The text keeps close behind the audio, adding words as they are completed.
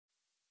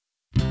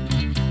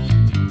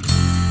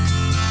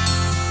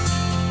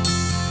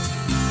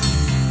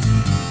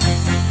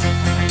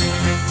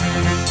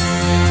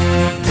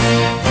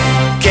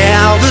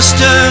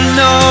Galveston,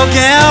 oh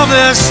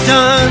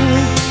Galveston,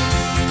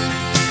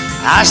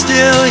 I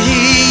still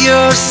hear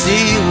your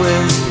sea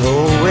winds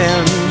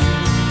blowing.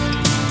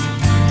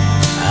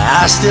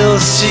 I still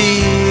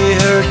see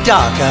her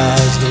dark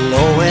eyes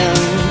glowing.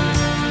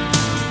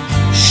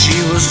 She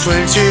was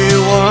 21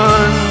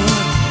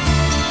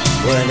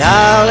 when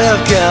I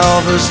left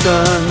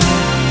Galveston.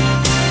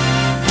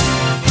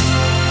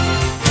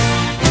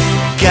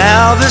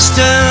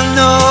 Galveston,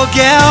 oh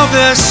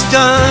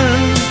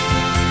Galveston,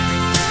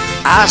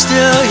 I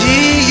still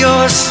hear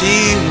your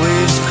sea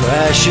waves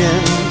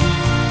crashing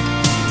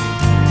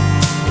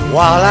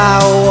while I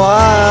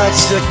watch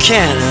the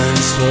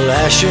cannons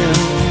flashing.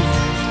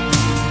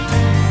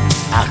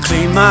 I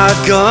clean my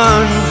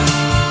gun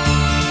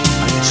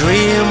and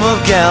dream of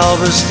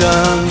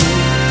Galveston.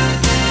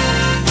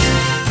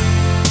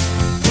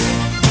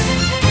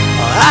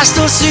 I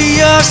still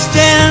see you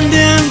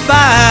standing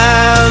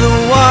by the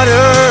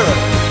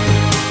water,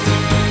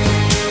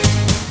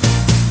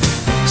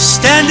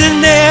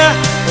 standing there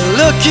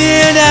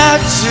looking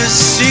out to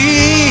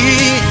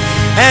sea.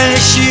 And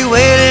is she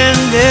waiting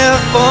there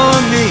for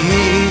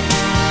me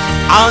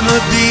on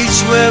the beach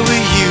where we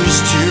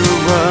used to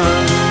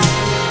run?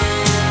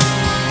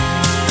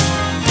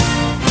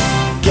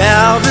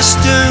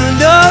 Galveston,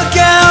 oh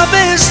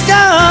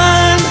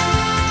Galveston,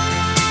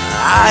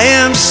 I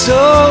am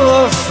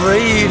so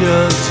afraid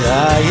of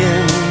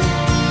dying.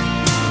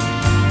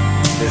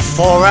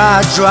 Before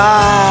I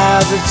dry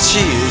the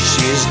tears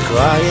she's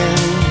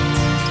crying,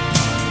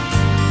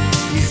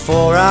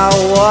 before I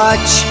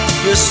watch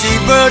your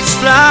seabirds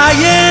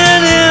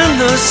flying in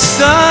the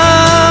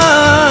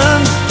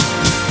sun.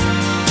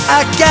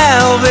 At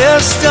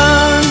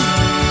Galveston,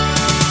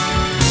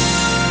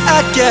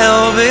 at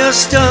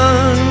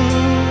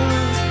Galveston.